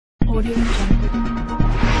Audio Jungle.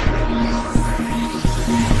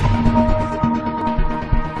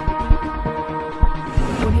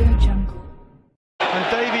 Audio Jungle. And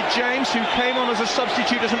David James, who came on as a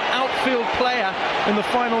substitute as an outfield player in the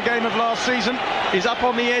final game of last season, is up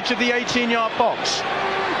on the edge of the 18-yard box.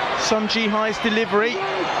 Sun Ji-hai's delivery,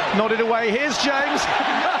 nodded away. Here's James.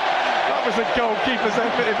 That was a goalkeeper's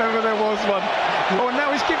effort if ever there was one. Oh, and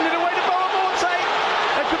now he's giving it away to Boamorte.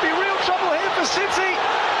 There could be real trouble here for City.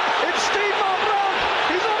 It's Steve Marbrand.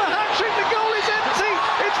 He's on a hat-trick. The goal is empty.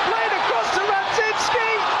 It's played across to Radzinski.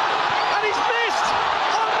 And he's missed.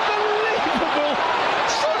 Unbelievable.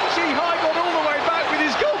 Sun Ji-hai got all the way back with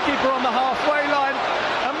his goalkeeper on the halfway line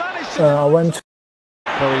and managed to...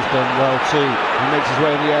 Oh, he's done well too. He makes his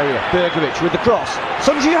way in the area. Bergovic with the cross.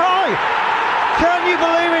 Sun Ji-hai! Can you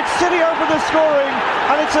believe it? City open the scoring,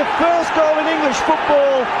 and it's a first goal in English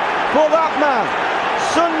football for that man.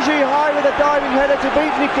 Sun Ji-hai with a diving header to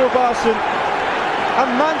beat Nico Barson. And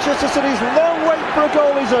Manchester City's long wait for a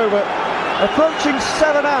goal is over. Approaching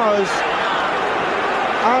 7 hours.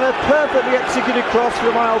 And a perfectly executed cross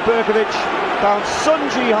from Eyal Bergovic found Sun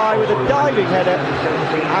Ji-hai with a diving header,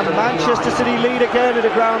 and Manchester City lead again at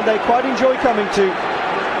a ground they quite enjoy coming to.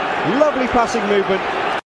 Lovely passing movement.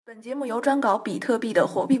 本节目由专搞比特币的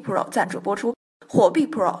火币 Pro 赞助播出，火币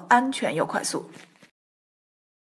Pro 安全又快速。